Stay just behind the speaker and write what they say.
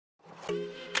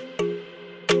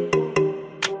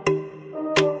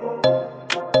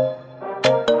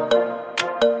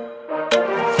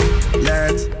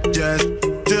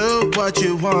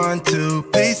you want to.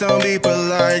 Please don't be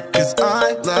polite, cause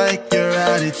I like your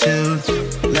attitude.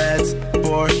 Let's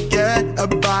forget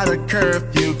about a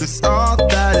curfew, cause all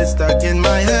that is stuck in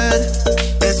my head.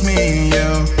 It's me and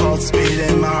you, pulse speed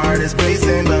and my heart is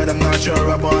racing, but I'm not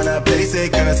sure I wanna place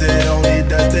it, cause it only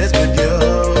does this with you.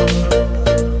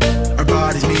 Our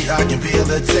bodies meet, I can feel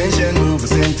the tension, move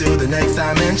us into the next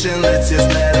dimension. Let's just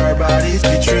let our bodies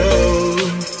be true.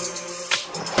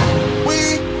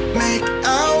 We make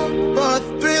out for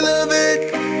the thrill of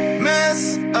it,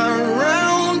 mess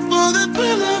around for the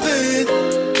thrill of it.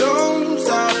 Don't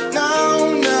stop now,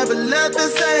 never let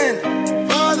this end.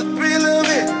 For the thrill of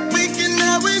it, we can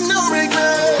have with no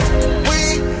regret. We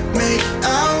make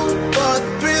out for the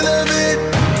thrill of it,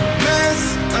 mess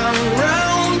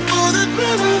around for the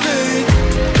thrill of it.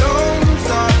 Don't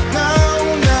stop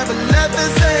now, never let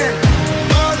this end.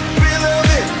 For the thrill of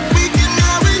it, we can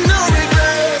have with no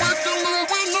regret.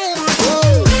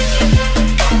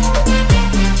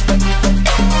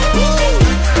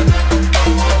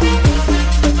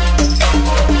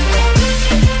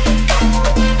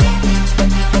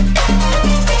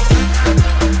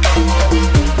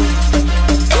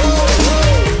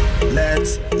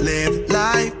 Let's live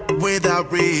life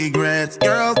without regrets.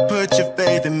 Girl, put your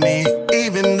faith in me,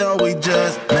 even though we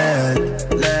just met.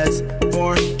 Let's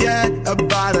forget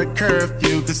about a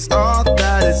curfew, cause all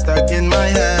that is stuck in my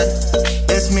head.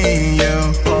 It's me and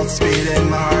you, pulse speed and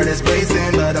my heart is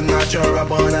racing, but I'm not sure I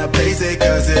wanna pace it,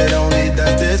 cause it only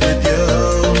does this with you.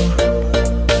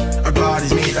 Our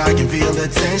bodies meet, I can feel the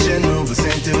tension, move us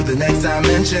into the next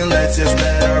dimension. Let's just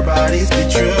let our bodies be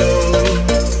true.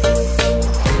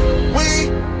 We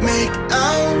make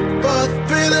out for the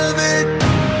thrill of it,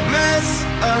 mess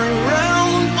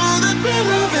around for the thrill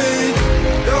of it.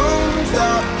 Don't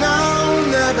stop now,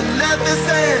 never let this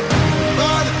end.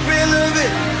 For the thrill of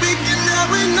it, we can have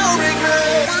with no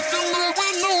regret.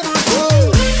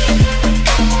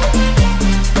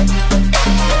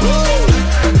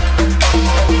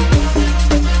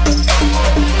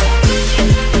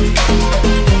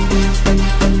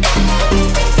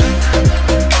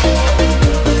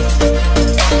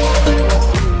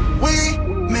 We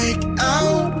make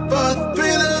out for the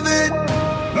thrill of it,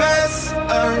 mess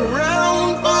around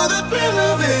for the thrill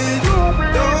of it.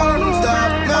 Don't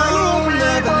stop now,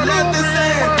 never let this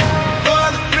end. For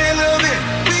the thrill of it,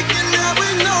 we can have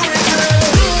with no regret.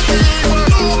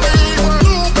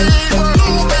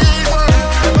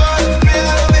 For the thrill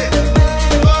of it,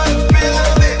 for the thrill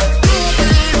of it, for the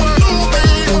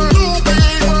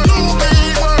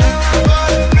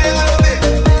thrill of it,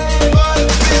 for the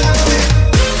thrill of it.